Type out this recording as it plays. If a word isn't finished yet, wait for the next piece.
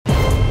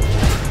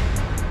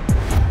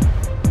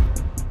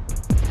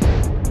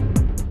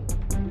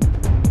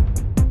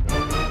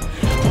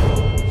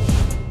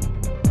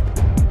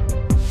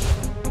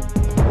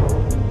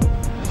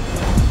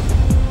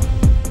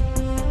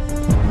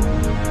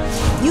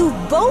You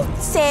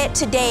both said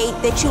today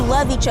that you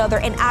love each other,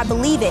 and I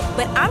believe it.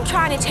 But I'm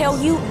trying to tell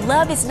you,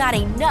 love is not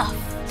enough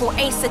for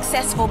a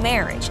successful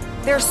marriage.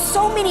 There's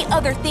so many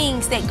other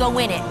things that go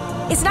in it.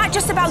 It's not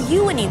just about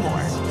you anymore.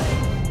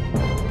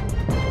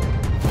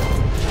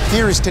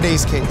 Here is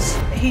today's case.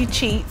 He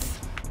cheats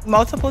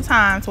multiple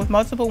times with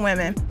multiple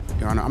women.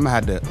 Your Honor, I'm gonna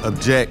have to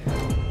object.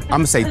 I'm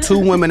gonna say 2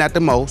 women at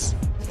the most.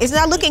 It's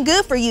not looking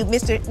good for you,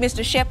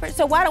 Mr. Sheppard,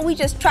 so why don't we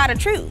just try the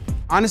truth?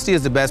 Honesty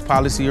is the best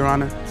policy, Your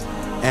Honor.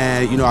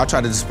 And, you know, I'll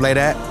try to display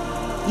that.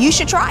 You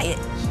should try it.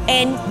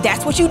 And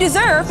that's what you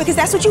deserve because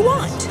that's what you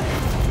want.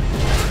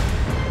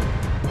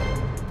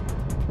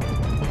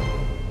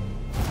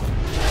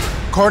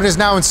 Court is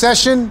now in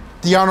session.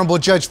 The Honorable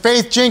Judge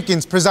Faith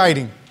Jenkins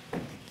presiding.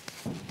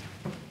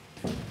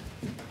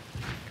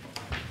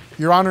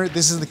 Your Honor,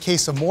 this is the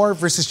case of Moore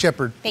versus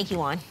Sheppard. Thank you,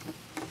 Juan.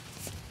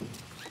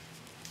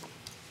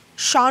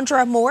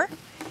 Chandra Moore,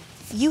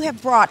 you have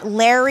brought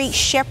Larry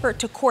Sheppard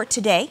to court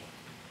today.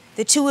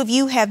 The two of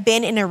you have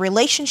been in a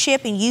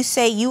relationship, and you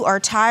say you are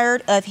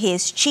tired of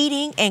his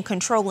cheating and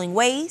controlling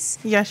ways.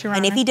 Yes, Your Honor.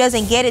 And if he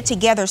doesn't get it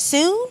together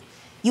soon,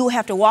 you will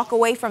have to walk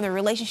away from the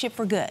relationship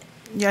for good.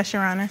 Yes,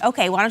 Your Honor.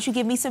 Okay, why don't you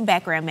give me some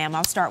background, ma'am?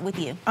 I'll start with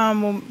you.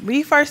 When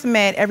we first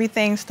met,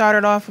 everything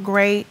started off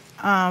great.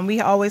 We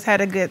always had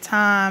a good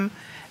time.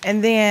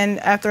 And then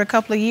after a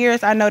couple of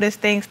years, I noticed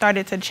things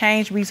started to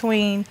change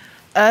between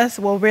us,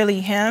 well,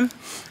 really him.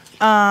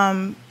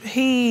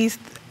 He's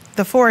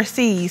the 4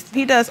 C's.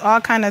 He does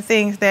all kind of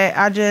things that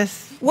I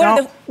just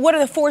What are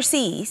the 4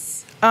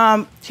 C's?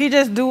 He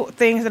just do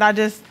things that I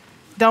just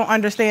don't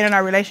understand in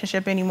our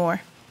relationship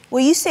anymore.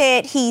 Well, you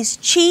said he's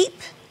cheap,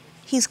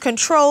 he's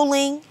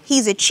controlling,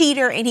 he's a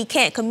cheater, and he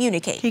can't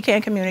communicate. He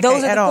can't communicate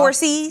Those are at the all. 4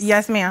 C's?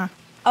 Yes, ma'am.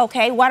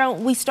 Okay, why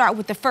don't we start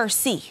with the first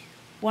C?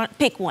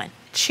 Pick one.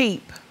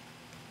 Cheap.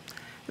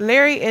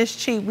 Larry is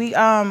cheap. We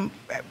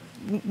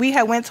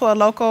had went to a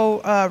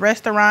local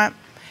restaurant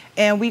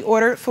and we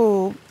ordered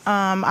food.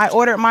 I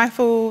ordered my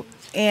food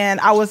and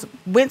I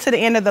went to the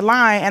end of the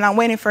line and I'm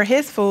waiting for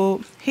his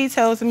food. He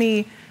tells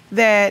me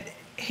that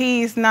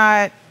he's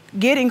not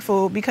getting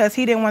food because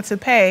he didn't want to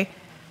pay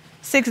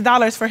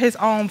 $6 for his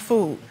own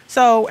food.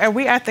 So are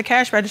we at the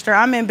cash register?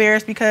 I'm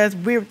embarrassed because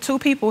we're 2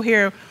 people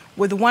here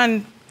with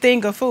 1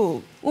 thing of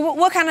food.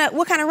 What kind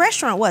of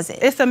restaurant was it?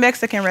 It's a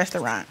Mexican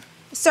restaurant.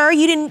 Sir,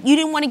 you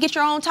didn't want to get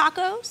your own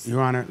tacos?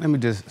 Your Honor, let me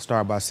just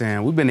start by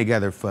saying we've been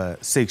together for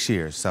 6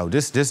 years, so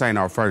this ain't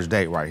our first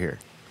date right here.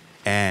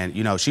 And,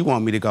 you know, she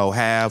want me to go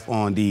half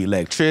on the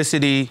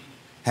electricity,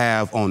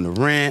 half on the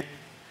rent,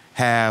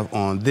 half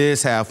on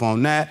this, half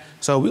on that.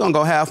 So we're gonna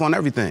go half on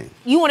everything.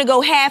 You want to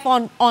go half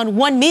on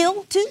 1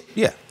 meal, too?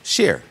 Yeah,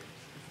 share.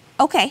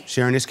 Okay.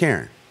 Sharing is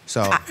caring.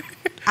 So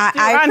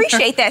I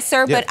appreciate that,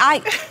 sir, Yeah.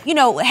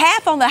 but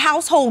half on the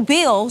household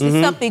bills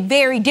is something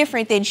very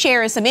different than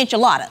sharing some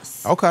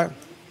enchiladas. Okay.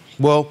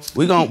 Well,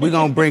 we're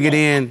gonna bring it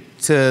in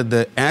to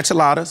the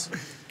enchiladas.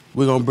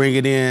 We're gonna bring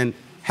it in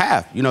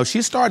half. You know,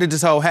 she started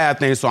this whole half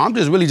thing, so I'm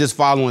just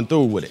following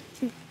through with it.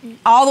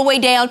 All the way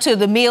down to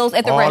the meals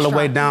at the restaurant. All the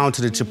way down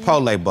to the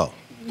Chipotle bowl.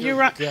 You're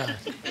right.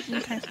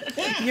 Okay.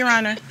 Your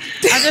Honor,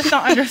 I just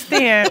don't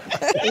understand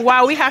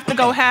why we have to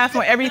go half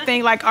on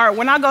everything. Like, all right,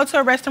 when I go to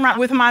a restaurant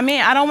with my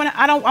man, I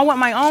want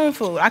my own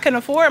food. I can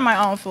afford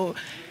my own food.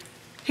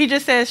 He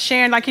just says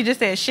sharing, like he just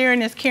said,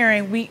 sharing is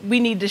caring. We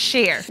need to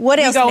share. What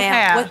else, ma'am?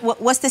 ma'am?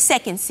 What's the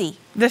second C?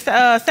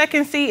 The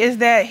second C is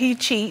that he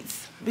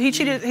cheats. He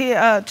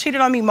cheated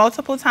on me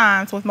multiple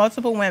times with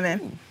multiple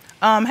women.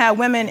 Had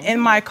women in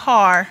my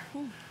car,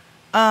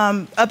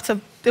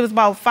 there was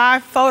about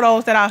 5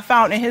 photos that I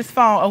found in his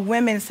phone of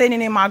women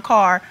sitting in my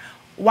car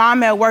while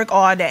I'm at work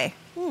all day.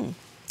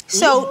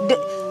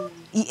 So,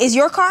 is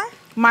your car?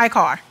 My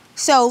car.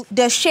 So,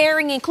 does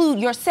sharing include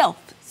yourself,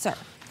 sir?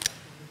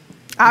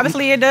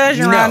 Obviously it does,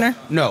 Your Honor.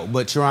 No,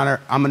 but Your Honor,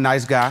 I'm a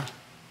nice guy,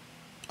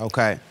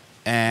 okay?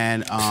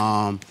 And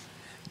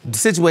the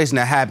situation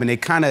that happened,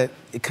 it kind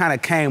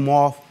of came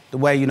off the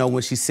way, you know,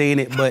 when she seen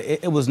it, but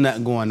it was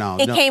nothing going on.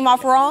 It came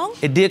off wrong?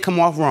 It did come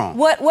off wrong.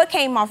 What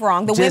came off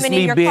wrong? The women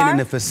in your car? Just me being in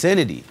the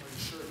vicinity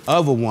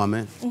of a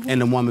woman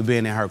and the woman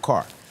being in her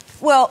car.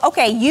 Well,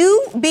 okay,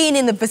 you being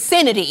in the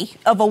vicinity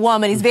of a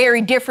woman is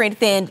very different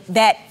than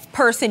that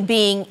person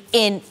being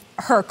in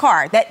her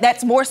car.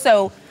 That's more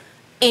so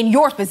in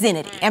your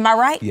vicinity. Am I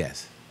right?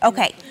 Yes.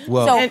 Okay.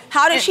 Well, so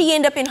how did she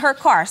end up in her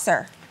car,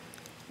 sir?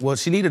 Well,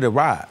 she needed a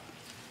ride.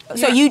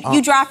 So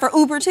you drive for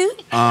Uber too?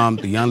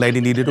 The young lady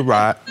needed a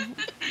ride.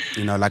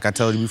 You know, like I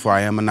told you before,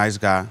 I am a nice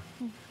guy.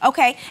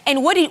 Okay,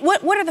 and what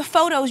are the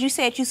photos you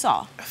said you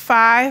saw?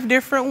 5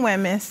 different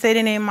women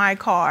sitting in my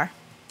car.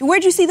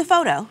 Where'd you see the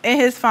photo? In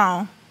his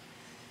phone.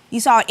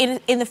 You saw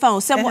it in the phone.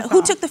 Someone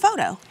who took the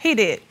photo? He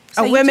did.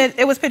 So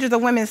it was pictures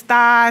of women's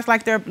thighs,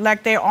 like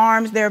their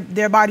arms,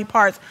 their body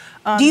parts.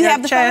 Do you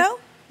have the photo?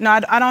 No,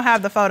 I don't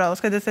have the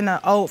photos because it's in an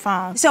old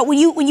phone. So when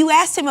you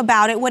asked him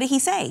about it, what did he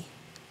say?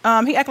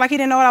 He acted like he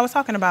didn't know what I was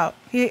talking about.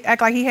 He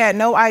acted like he had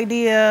no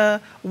idea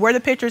where the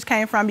pictures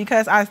came from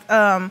because I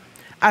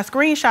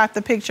screenshot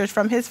the pictures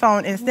from his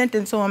phone and sent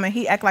them to him, and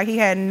he acted like he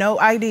had no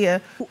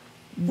idea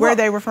where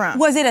they were from.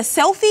 Was it a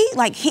selfie?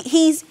 Like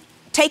he's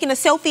taking a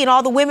selfie and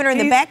all the women are in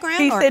the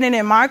background? He's sitting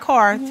in my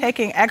car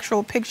taking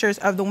actual pictures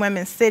of the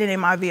women sitting in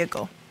my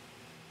vehicle.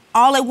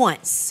 All at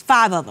once,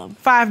 5 of them?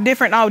 5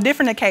 different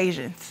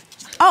occasions.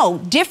 Oh,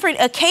 different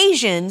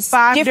occasions,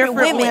 5 different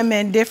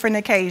women, different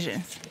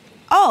occasions.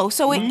 Oh,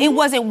 so it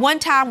wasn't one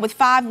time with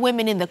 5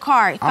 women in the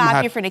car,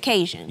 5 different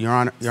occasions. Your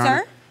Honor,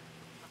 Sir?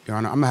 Your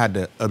Honor, I'm gonna have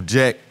to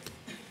object.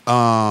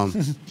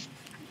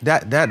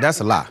 That's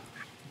a lie.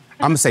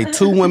 I'm gonna say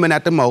 2 women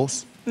at the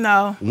most.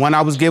 No. 1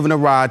 I was giving a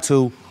ride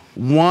to.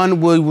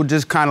 1 we were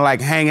just kind of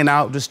like hanging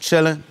out, just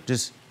chilling,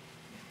 just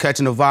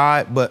catching a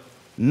vibe, but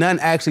none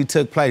actually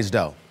took place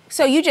though.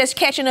 So you just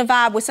catching a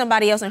vibe with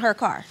somebody else in her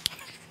car?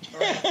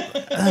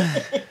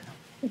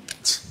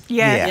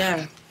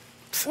 Yeah.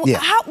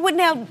 Well,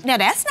 now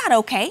that's not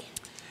okay.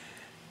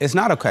 It's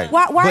not okay.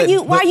 Why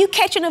are you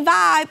catching a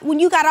vibe when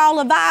you got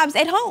all the vibes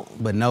at home?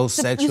 But no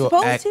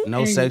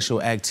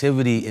sexual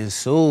activity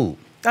ensued.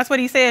 That's what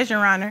he says,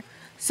 Your Honor.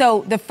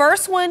 So the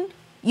first one,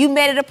 you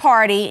met at a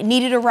party,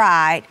 needed a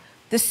ride.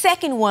 The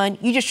second one,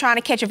 you just trying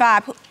to catch a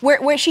vibe.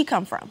 Where'd she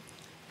come from?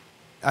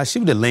 She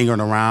was just lingering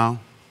around.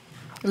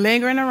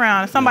 Lingering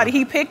around. Somebody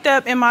he picked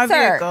up in my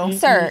vehicle.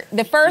 Sir,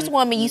 the first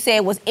woman you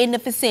said was in the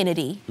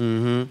vicinity,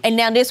 and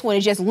now this one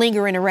is just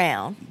lingering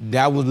around.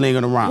 That was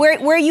lingering around.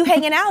 Where are you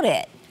hanging out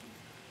at?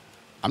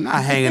 I'm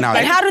not hanging out.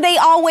 And how do they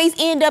always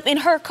end up in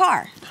her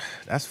car?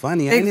 That's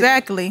funny, ain't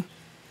Exactly.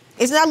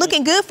 It's not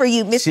looking good for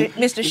you,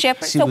 Mr.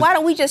 Sheppard. So why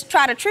don't we just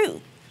try the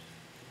truth?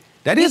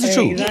 That is the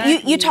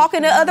truth. You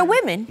talking to other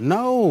women?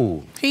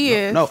 No. He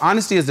is. No,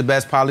 honesty is the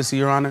best policy,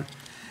 Your Honor.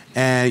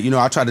 And,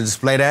 I try to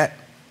display that.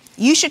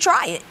 You should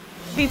try it.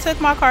 He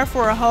took my car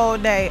for a whole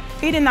day.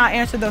 He did not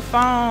answer the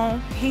phone.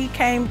 He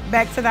came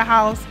back to the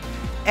house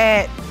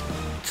at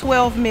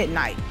 12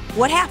 midnight.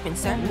 What happened,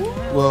 sir?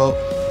 Well,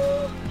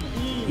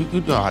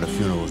 you know how the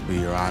funerals be,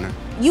 Your Honor.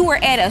 You were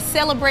at a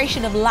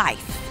celebration of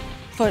life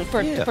for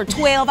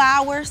 12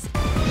 hours.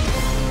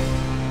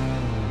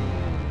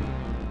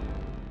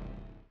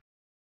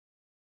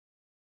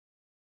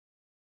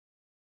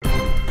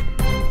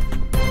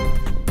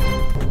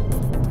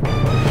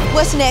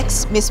 What's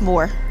next, Miss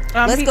Moore?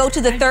 Let's go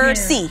to the third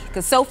C,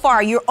 because so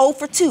far you're 0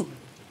 for 2.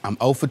 I'm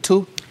 0 for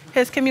 2?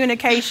 His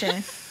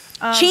communication.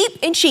 Cheap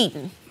and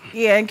cheating.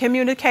 Yeah, and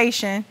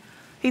communication.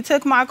 He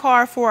took my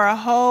car for a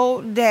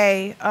whole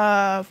day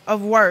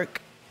of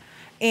work,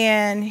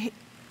 and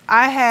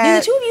I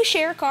had... Do the 2 of you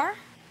share a car?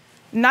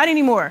 Not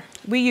anymore.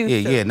 We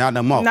used to. Yeah, not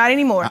no more. Not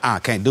anymore.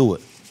 Can't do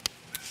it.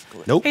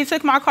 Nope. He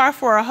took my car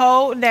for a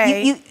whole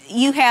day.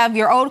 You have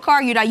your old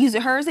car, you're not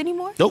using hers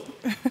anymore? Nope.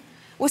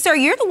 Well, sir,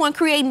 you're the one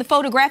creating the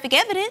photographic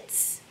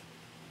evidence.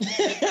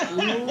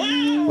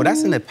 Well,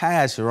 that's in the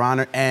past, Your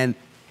Honor, and,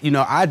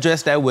 I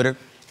addressed that with her,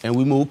 and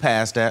we moved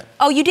past that.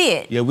 Oh, you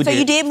did? Yeah, we did. So did.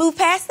 you did move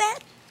past that?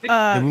 Did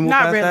we move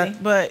not past really,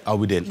 that? but... Oh,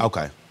 we didn't.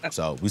 Okay.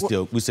 So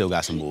we still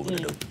got some moving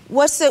to do.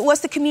 What's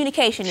the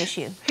communication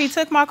issue? He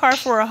took my car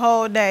for a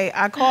whole day.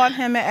 I called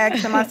him and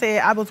asked him, I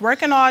said, I was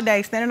working all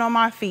day, standing on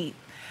my feet.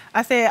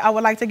 I said, I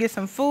would like to get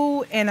some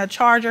food and a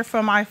charger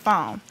for my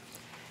phone.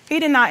 He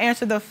did not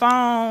answer the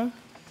phone.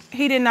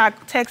 He did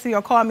not text me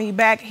or call me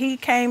back. He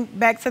came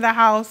back to the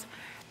house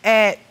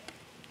at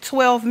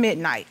 12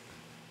 midnight.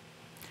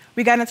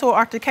 We got into an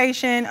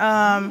altercation.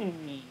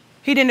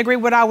 He didn't agree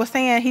with what I was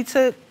saying. He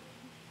took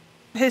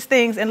his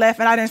things and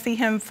left, and I didn't see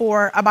him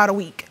for about a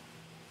week.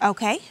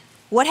 Okay.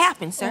 What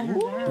happened, sir?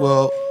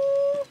 Well,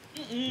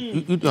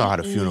 you know how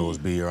the funerals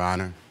be, Your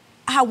Honor.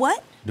 How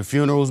what? The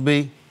funerals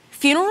be?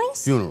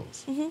 Funerals?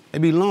 Funerals. They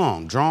be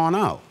long, drawn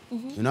out,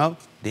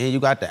 Then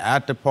you got the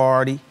after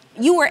party.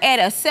 You were at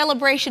a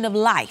celebration of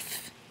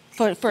life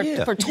for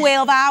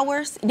 12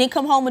 hours, and then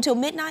come home until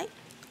midnight?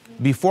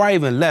 Before I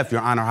even left,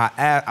 Your Honor,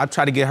 I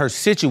tried to get her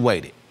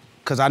situated,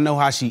 because I know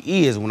how she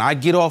is. When I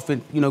get off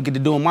and, get to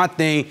doing my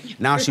thing,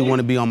 now she want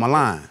to be on my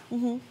line.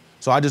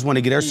 So I just want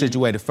to get her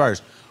situated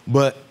first.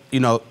 But,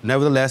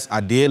 nevertheless, I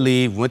did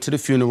leave, went to the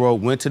funeral,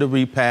 went to the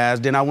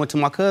repast, then I went to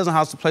my cousin's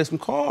house to play some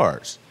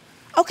cards.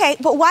 Okay,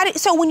 but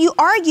so when you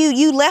argued,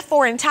 you left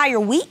for an entire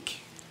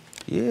week?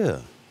 Yeah.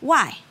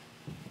 Why?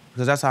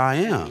 Because that's how I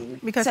am.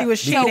 Because he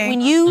was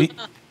cheating.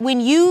 So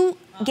when you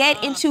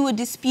get into a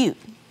dispute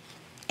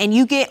and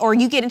you get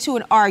into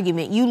an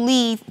argument, you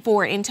leave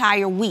for an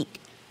entire week.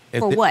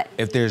 What?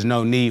 If there's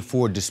no need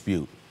for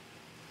dispute.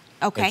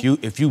 Okay.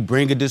 If you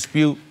bring a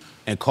dispute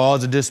and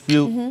cause a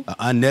dispute, an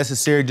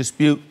unnecessary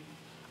dispute,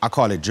 I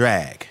call it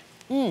drag.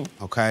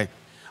 Okay?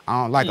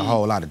 I don't like a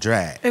whole lot of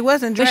drag. It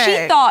wasn't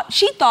drag. But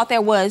she thought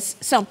there was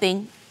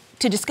something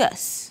to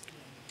discuss.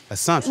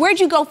 Assumption. Where'd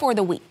you go for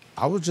the week?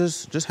 I was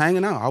just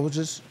hanging out. I was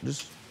just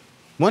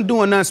wasn't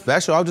doing nothing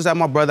special. I was just at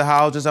my brother's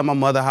house, just at my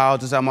mother's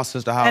house, just at my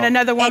sister's house. And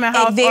another woman's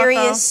house at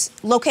various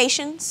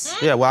locations?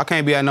 Yeah, well, I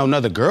can't be at no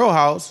another girl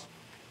house,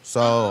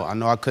 so I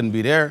know I couldn't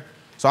be there.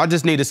 So I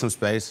just needed some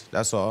space,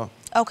 that's all.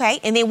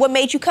 Okay, and then what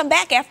made you come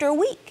back after a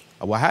week?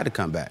 Well, I had to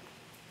come back.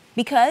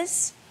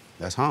 Because?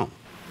 That's home.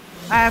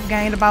 I have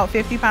gained about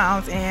 50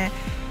 pounds, and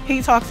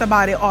he talks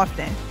about it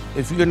often.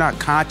 If you're not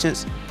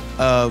conscious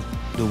of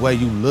the way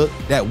you look,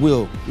 that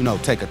will,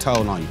 take a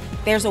toll on you.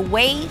 There's a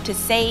way to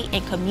say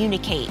and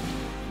communicate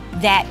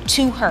that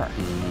to her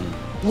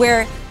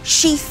where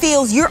she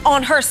feels you're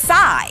on her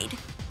side.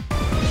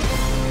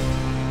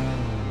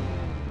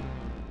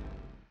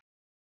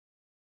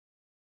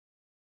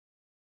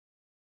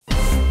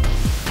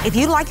 If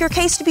you'd like your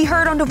case to be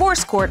heard on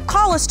divorce court,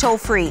 call us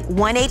toll-free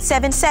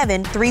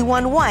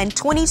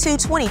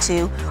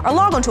 1-877-311-2222 or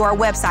log on to our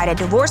website at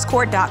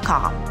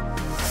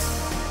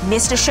divorcecourt.com.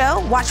 Missed a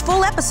show? Watch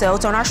full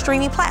episodes on our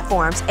streaming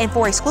platforms, and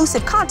for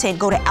exclusive content,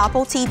 go to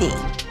Apple TV.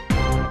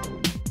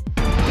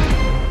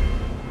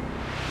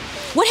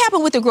 What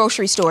happened with the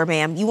grocery store,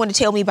 ma'am? You want to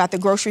tell me about the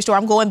grocery store?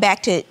 I'm going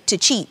back to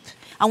cheap.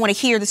 I want to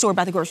hear the story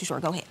about the grocery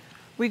store. Go ahead.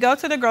 We go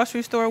to the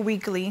grocery store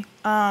weekly.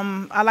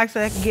 I like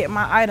to get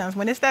my items.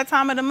 When it's that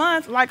time of the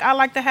month, I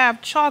like to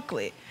have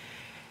chocolate.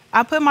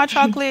 I put my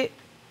chocolate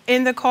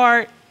in the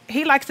cart.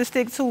 He likes to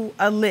stick to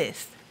a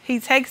list. He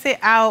takes it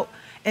out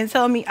and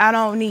tell me I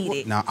don't need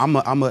it. Now,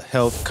 I'm a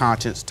health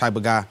conscious type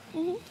of guy.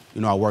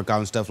 I work out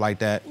and stuff like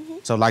that.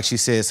 So like she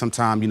said,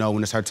 sometimes,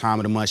 when it's her time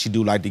of the month, she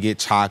do like to get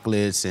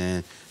chocolates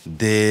and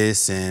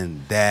this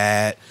and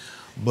that.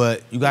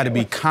 But you got to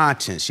be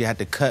conscious. You have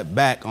to cut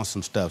back on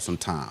some stuff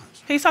sometimes.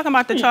 He's talking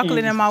about the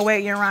chocolate in my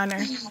weight, Your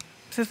Honor.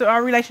 Since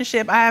our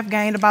relationship, I have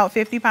gained about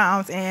 50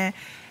 pounds, and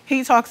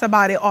he talks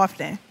about it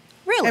often.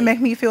 Really? And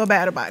make me feel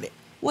bad about it.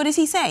 What does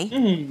he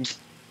say?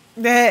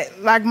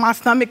 That, my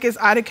stomach is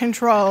out of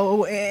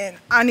control, and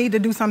I need to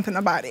do something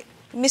about it.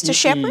 Mr.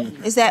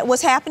 Sheppard, is that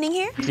what's happening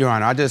here? Your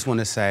Honor, I just want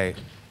to say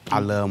I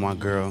love my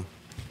girl.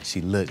 She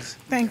looks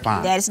Thank fine.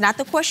 you. That is not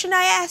the question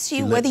I asked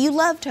you, whether you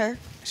loved her.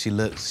 She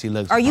looks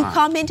Are you fine.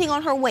 commenting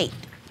on her weight?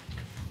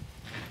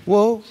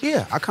 Well,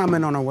 yeah, I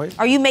comment on her weight.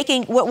 Are you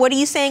making, what are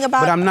you saying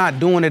about? But I'm not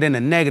doing it in a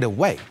negative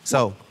way.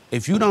 So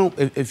if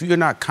you're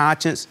not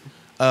conscious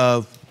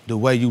of the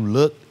way you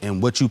look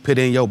and what you put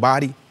in your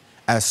body,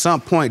 at some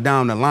point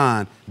down the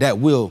line, that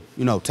will,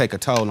 take a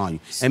toll on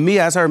you. And me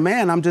as her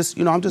man, I'm just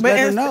letting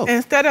her know.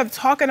 Instead of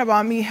talking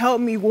about me,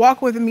 help me,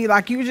 walk with me,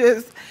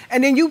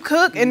 and then you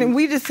cook, and then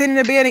we just sit in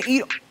the bed and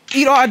eat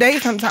all day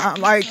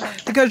sometimes,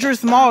 because you're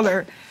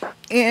smaller.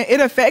 And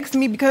it affects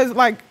me because,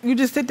 you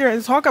just sit there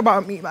and talk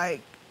about me,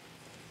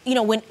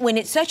 when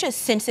it's such a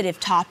sensitive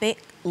topic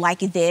like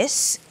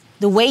this,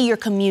 the way you're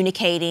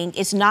communicating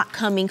is not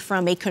coming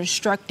from a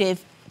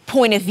constructive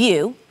point of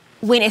view,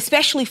 when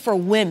especially for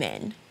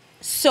women,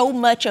 so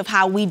much of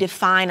how we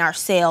define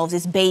ourselves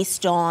is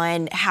based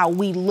on how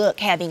we look,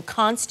 having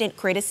constant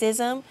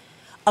criticism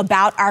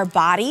about our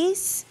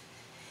bodies.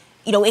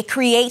 It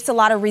creates a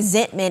lot of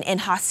resentment and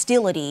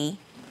hostility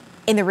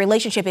in the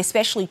relationship,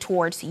 especially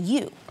towards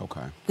you.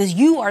 Okay. Because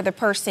you are the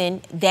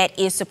person that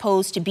is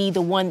supposed to be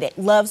the one that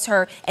loves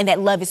her, and that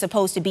love is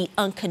supposed to be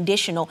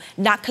unconditional,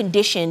 not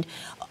conditioned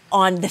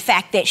on the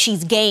fact that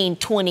she's gained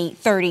 20,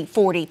 30,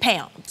 40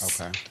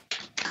 pounds. Okay.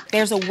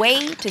 There's a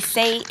way to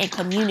say and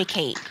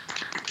communicate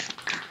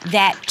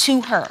that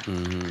to her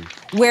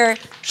where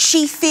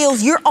she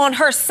feels you're on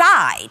her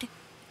side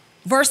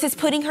versus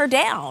putting her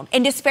down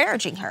and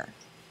disparaging her.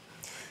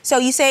 So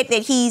you said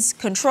that he's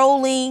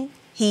controlling,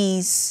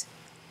 he's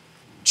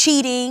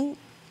cheating,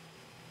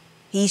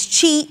 he's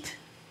cheap,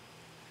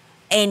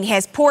 and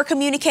has poor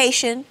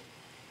communication.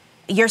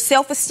 Your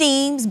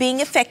self-esteem's being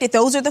affected.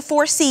 Those are the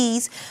 4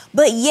 C's.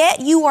 But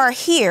yet you are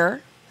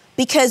here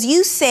because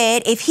you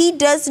said if he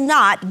does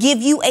not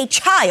give you a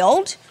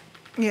child,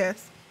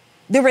 Yes.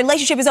 the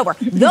relationship is over.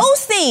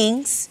 Those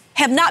things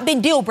have not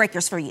been deal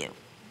breakers for you.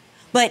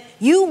 But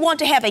you want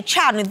to have a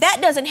child, and if that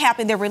doesn't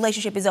happen, their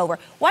relationship is over.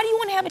 Why do you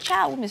want to have a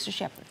child with Mr.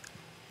 Sheppard?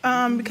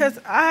 Because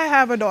I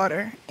have a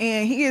daughter,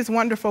 and he is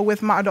wonderful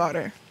with my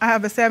daughter. I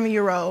have a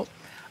 7-year-old.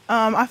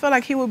 I feel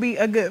like he will be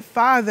a good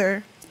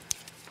father,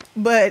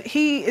 but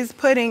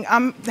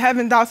I'm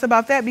having doubts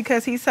about that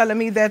because he's telling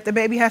me that the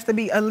baby has to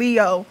be a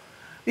Leo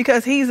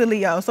because he's a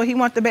Leo. So he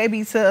wants the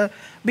baby to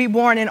be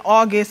born in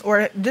August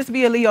or just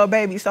be a Leo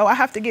baby. So I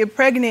have to get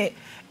pregnant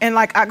in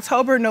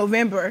October,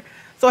 November.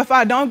 So if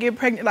I don't get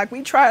pregnant,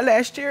 we tried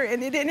last year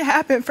and it didn't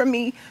happen for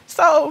me.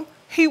 So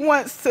he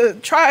wants to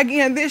try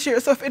again this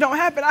year. So if it don't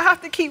happen, I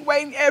have to keep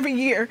waiting every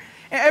year.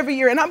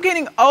 And I'm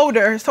getting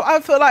older. So I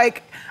feel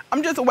like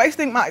I'm just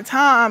wasting my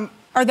time.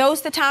 Are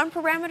those the time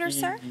parameters,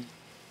 sir?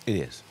 It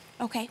is.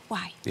 Okay,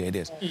 why? Yeah, it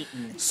is.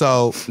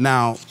 So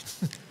now,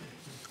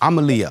 I'm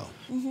a Leo.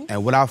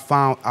 And what I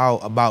found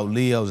out about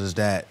Leos is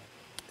that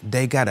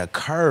they got a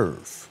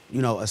curve,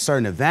 a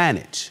certain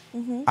advantage.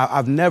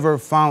 I've never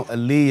found a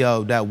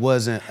Leo that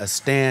wasn't a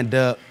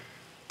stand-up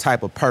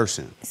type of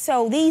person.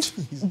 So these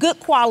good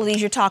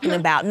qualities you're talking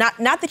about,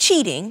 not the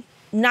cheating,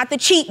 not the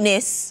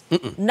cheapness,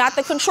 not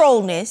the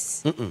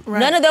controlness,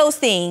 none of those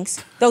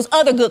things, those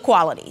other good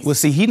qualities. Well,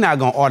 see, he's not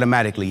gonna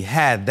automatically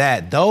have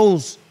that.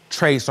 Those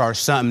traits are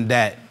something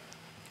that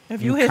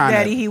If you his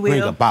daddy, he will.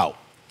 bring about.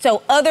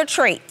 So other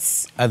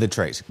traits. Other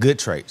traits, good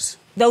traits.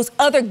 Those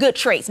other good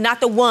traits, not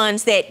the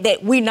ones that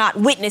we're not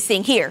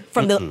witnessing here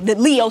from the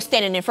Leo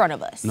standing in front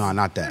of us. No,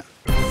 not that.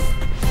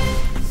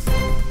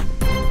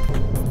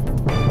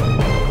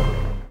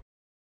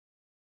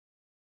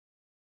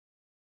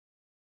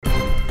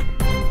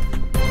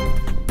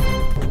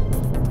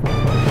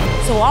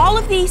 So all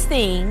of these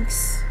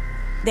things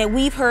that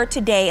we've heard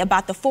today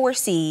about the 4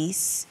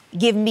 C's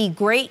give me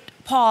great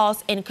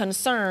pause and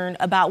concern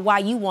about why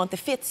you want the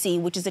 5th C,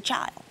 which is a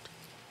child.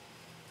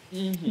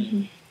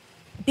 Mm-hmm.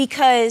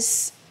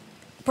 Because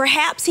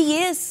perhaps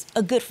he is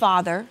a good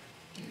father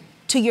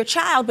to your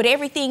child, but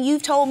everything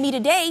you've told me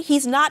today,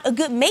 he's not a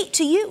good mate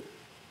to you.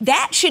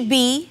 That should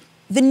be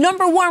the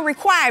 #1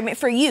 requirement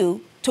for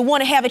you to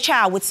want to have a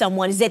child with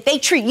someone, is that they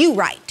treat you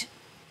right.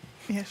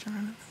 Yes, Your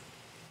Honor.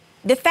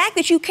 The fact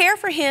that you care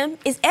for him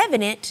is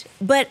evident,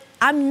 but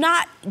I'm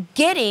not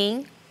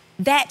getting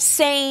that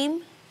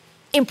same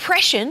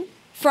impression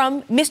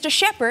from Mr.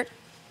 Sheppard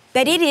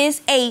that it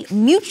is a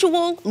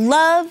mutual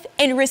love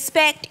and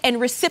respect and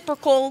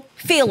reciprocal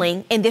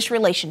feeling in this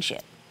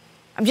relationship.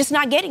 I'm just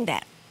not getting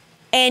that.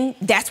 And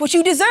that's what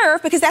you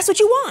deserve, because that's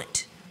what you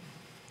want.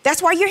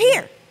 That's why you're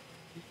here.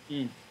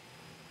 Mm.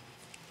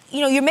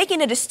 You know, you're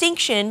making a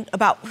distinction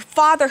about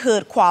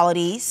fatherhood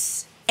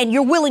qualities, and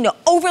you're willing to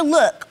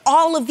overlook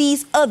all of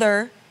these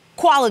other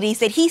qualities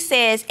that he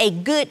says a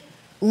good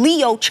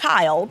Leo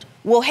child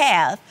will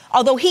have,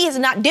 although he has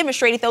not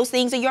demonstrated those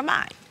things in your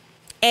mind.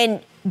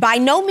 And by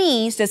no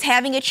means does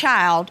having a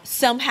child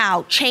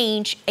somehow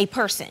change a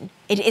person.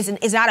 It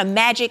is not a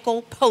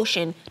magical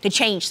potion to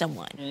change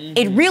someone. Mm-hmm.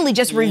 It really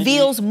just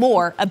reveals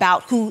more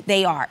about who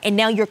they are. And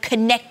now you're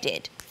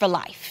connected for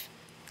life.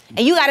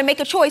 And you got to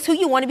make a choice who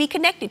you want to be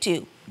connected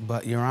to.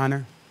 But, Your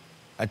Honor,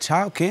 a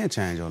child can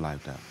change your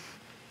life, though.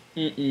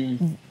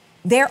 Mm-mm.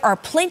 There are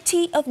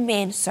plenty of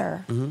men,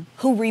 sir,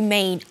 who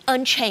remain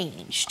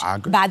unchanged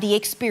by the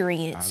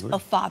experience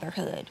of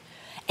fatherhood.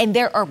 And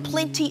there are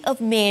plenty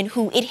of men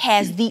who it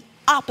has the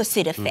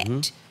opposite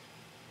effect.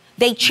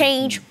 They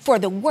change for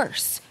the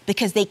worse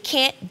because they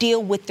can't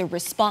deal with the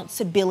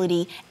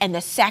responsibility and the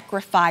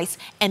sacrifice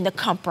and the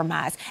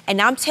compromise. And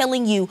I'm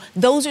telling you,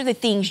 those are the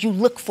things you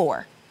look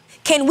for.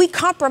 Can we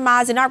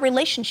compromise in our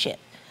relationship?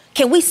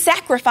 Can we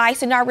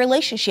sacrifice in our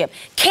relationship?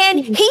 Can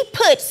he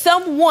put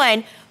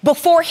someone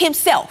before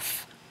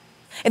himself?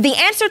 If the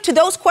answer to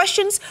those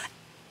questions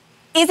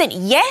isn't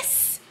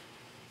yes,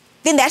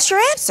 then that's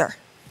your answer.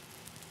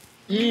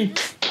 Mm.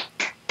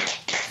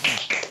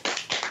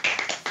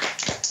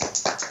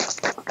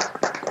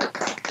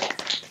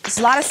 There's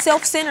a lot of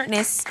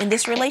self-centeredness in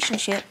this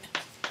relationship,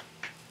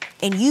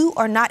 and you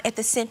are not at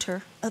the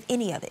center of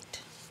any of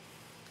it.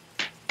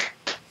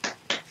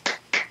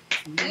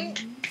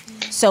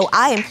 So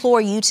I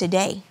implore you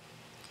today,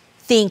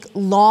 think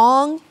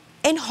long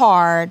and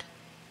hard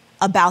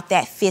about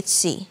that 5th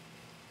C,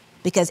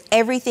 because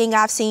everything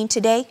I've seen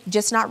today,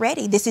 just not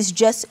ready. This is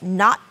just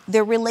not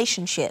the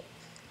relationship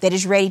that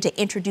is ready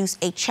to introduce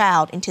a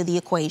child into the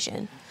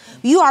equation.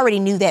 You already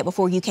knew that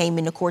before you came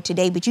into court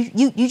today, but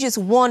you just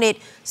wanted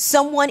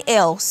someone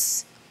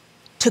else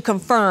to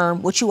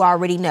confirm what you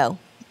already know,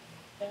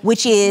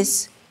 which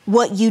is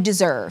what you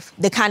deserve,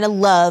 the kind of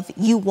love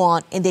you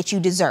want and that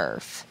you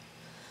deserve.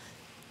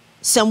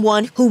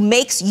 Someone who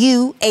makes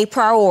you a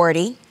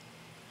priority,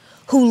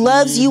 who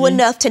loves you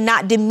enough to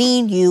not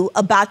demean you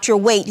about your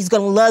weight. He's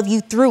going to love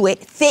you through it,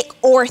 thick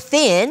or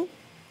thin.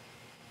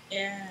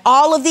 Yeah.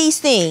 All of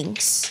these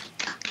things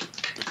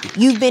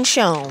you've been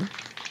shown.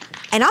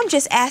 And I'm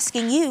just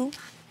asking you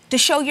to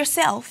show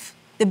yourself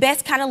the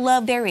best kind of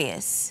love there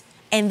is.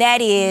 And that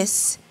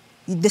is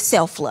the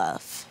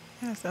self-love.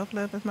 Yeah,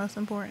 self-love is most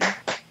important.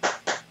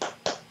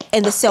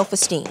 And the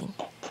self-esteem.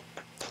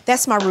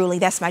 That's my ruling.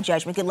 That's my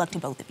judgment. Good luck to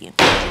both of you.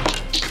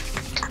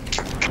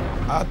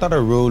 I thought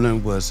her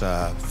ruling was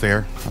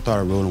fair. I thought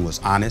her ruling was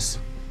honest.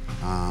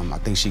 I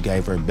think she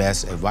gave her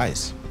best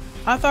advice.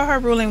 I thought her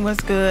ruling was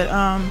good.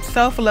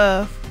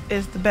 Self-love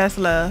is the best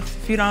love.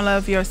 If you don't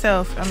love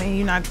yourself, I mean,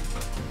 you're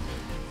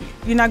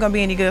not gonna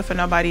be any good for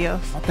nobody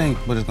else. I think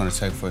what it's gonna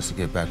take for us to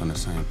get back on the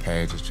same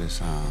page is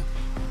just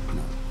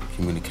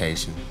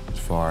communication, as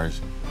far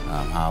as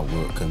how I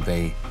would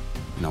convey,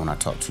 when I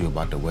talk to you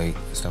about the weight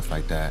and stuff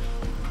like that.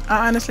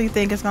 I honestly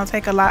think it's gonna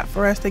take a lot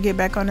for us to get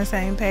back on the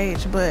same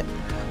page, but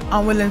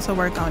I'm willing to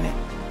work on it.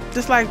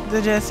 Just like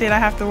the judge said, I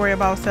have to worry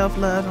about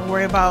self-love and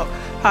worry about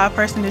how a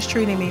person is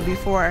treating me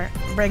before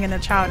bringing a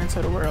child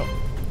into the world.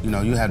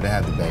 You have to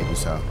have the baby,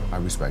 so I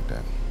respect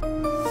that.